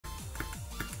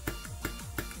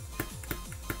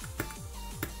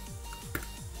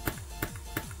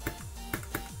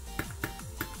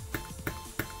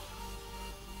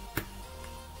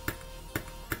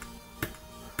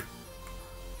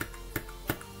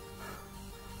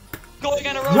going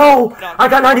on a road. No! I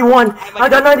got 91! I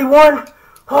got 91!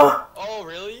 Oh,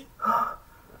 really?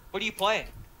 What are you playing?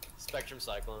 Spectrum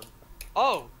Cyclone.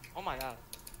 Oh my god.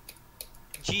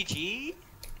 GG?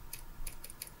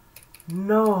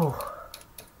 No.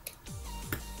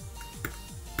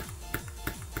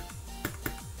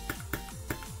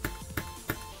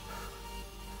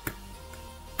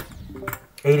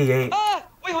 $88. Ah!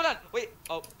 Wait, hold on. Wait.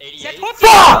 Oh, 88? See,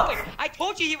 I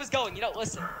told you he was going. You know,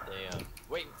 listen. Damn.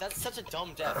 Wait, that's such a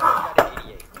dumb death. Why did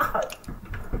you got an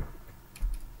 88?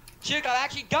 Chick, I'm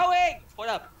actually going! Hold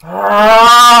up.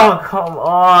 Oh, come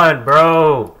on,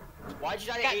 bro. Why'd you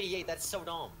die at 88? That's so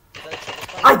dumb.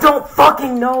 I don't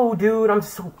fucking know, dude. I'm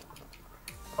so...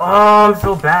 Oh, I'm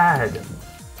so bad.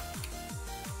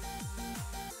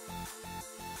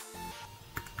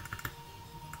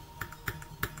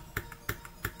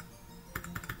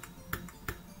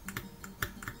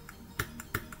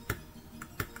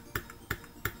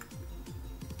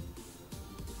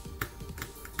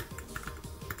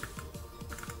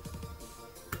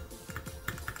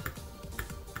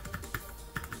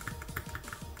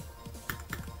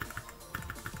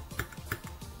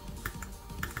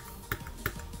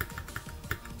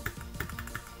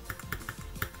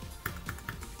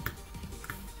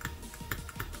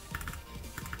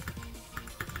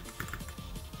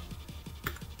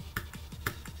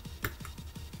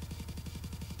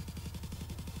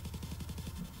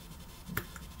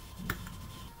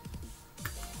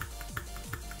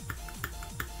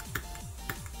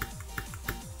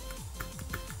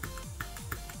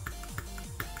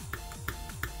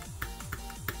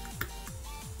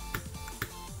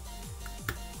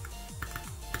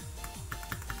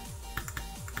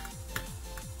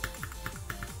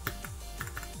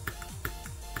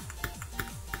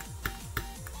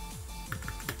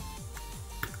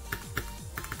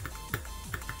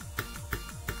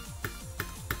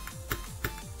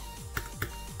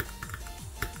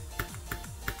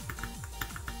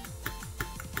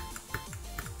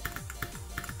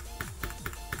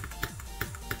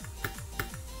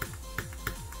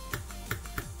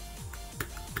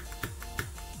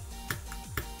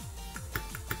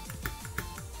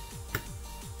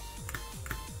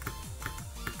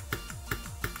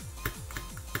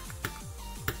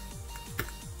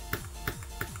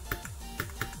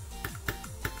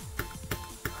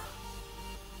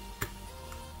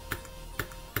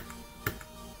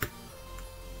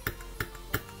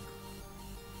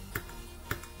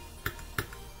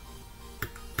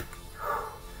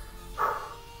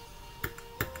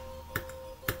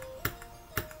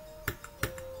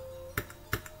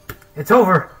 It's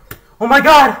over. Oh my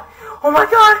god. Oh my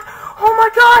god. Oh my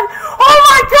god. Oh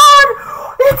my god.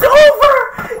 It's over.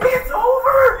 It's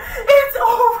over. It's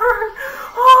over.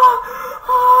 Oh,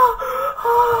 oh,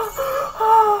 oh,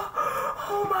 oh,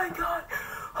 oh my god.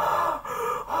 Oh,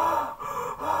 oh,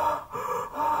 oh,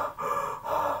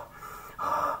 oh,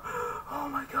 oh, oh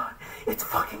my god. It's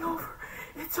fucking over.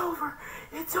 It's over.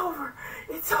 It's over.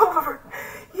 It's over.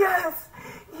 Yes.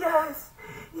 Yes.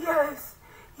 Yes.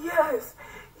 Yes.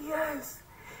 Yes,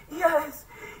 yes,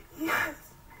 yes,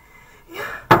 yeah.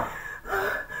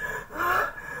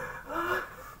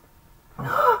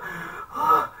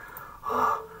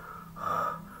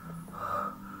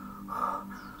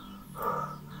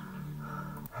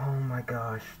 Oh my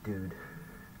gosh, dude.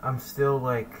 I'm still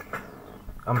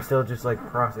just like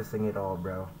processing it all,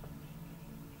 bro.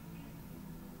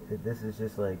 This is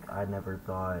just like, I never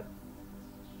thought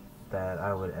that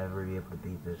I would ever be able to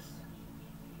beat this.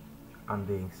 I'm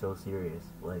being so serious.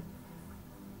 Like,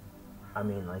 I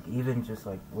mean, like, even just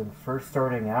like when first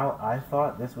starting out, I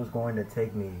thought this was going to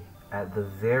take me at the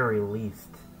very least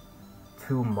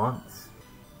 2 months,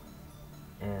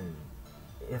 and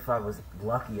if I was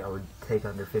lucky I would take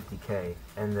under 50k,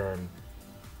 and then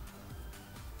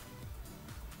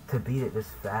to beat it this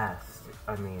fast,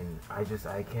 I mean, I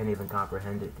can't even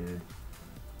comprehend it, dude.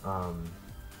 I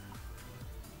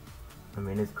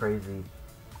mean, it's crazy.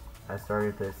 I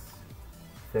started this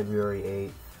February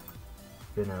 8th,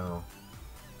 you know,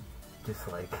 just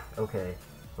like, okay,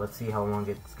 let's see how long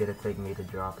it's gonna take me to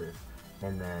drop this.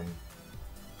 And then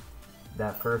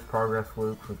that first progress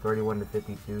loop from 31 to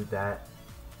 52, that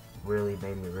really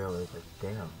made me realize, like,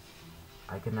 damn,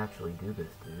 I can actually do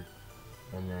this, dude.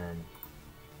 And then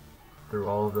through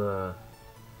all the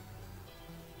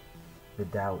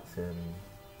doubts and,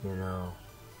 you know,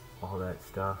 all that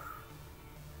stuff,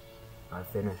 I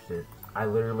finished it. I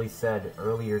literally said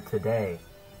earlier today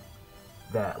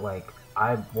that, like,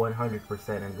 I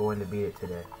 100% am going to beat it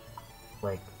today.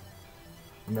 Like,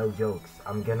 no jokes.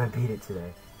 I'm gonna beat it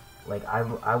today. Like,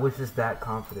 I was just that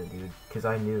confident, dude, because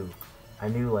I knew I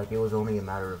knew like it was only a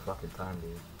matter of fucking time,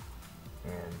 dude.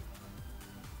 And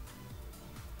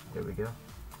there we go.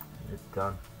 It's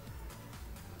done.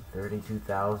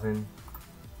 32,000.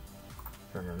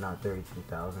 No, not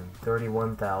 32,000.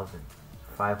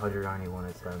 31,591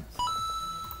 attempts.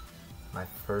 My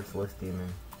first list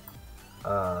demon.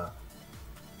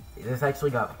 This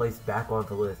actually got placed back on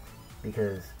the list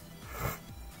because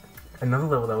another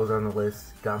level that was on the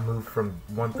list got moved from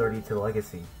 130 to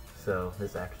Legacy. So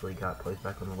this actually got placed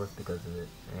back on the list because of it.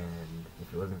 And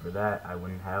if it wasn't for that, I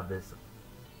wouldn't have this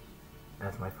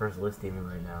as my first list demon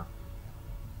right now.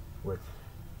 Which,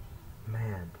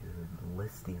 man, dude,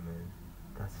 list demon.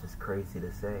 That's just crazy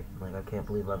to say. Like, I can't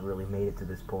believe I've really made it to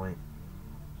this point.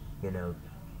 You know,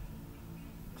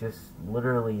 just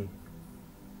literally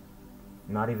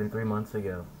not even 3 months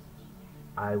ago,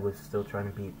 I was still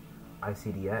trying to beat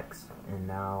ICDX, and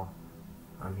now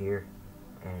I'm here,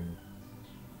 and,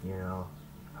 you know,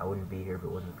 I wouldn't be here if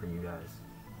it wasn't for you guys.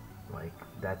 Like,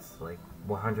 that's, like,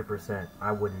 100%.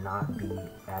 I would not be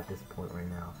at this point right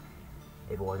now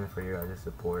if it wasn't for your guys'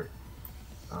 support.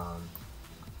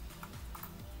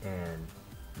 And,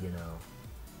 you know,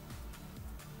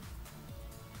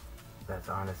 that's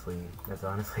honestly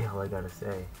all I gotta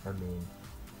say. I mean,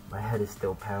 my head is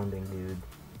still pounding, dude.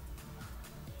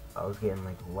 I was getting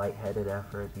like lightheaded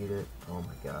after I beat it. Oh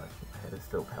my gosh, my head is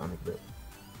still pounding, but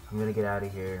I'm gonna get out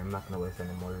of here. I'm not gonna waste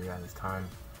any more of your guys' time.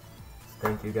 So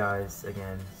thank you guys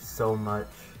again so much.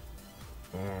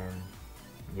 And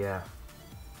yeah,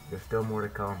 there's still more to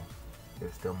come.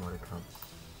 There's still more to come.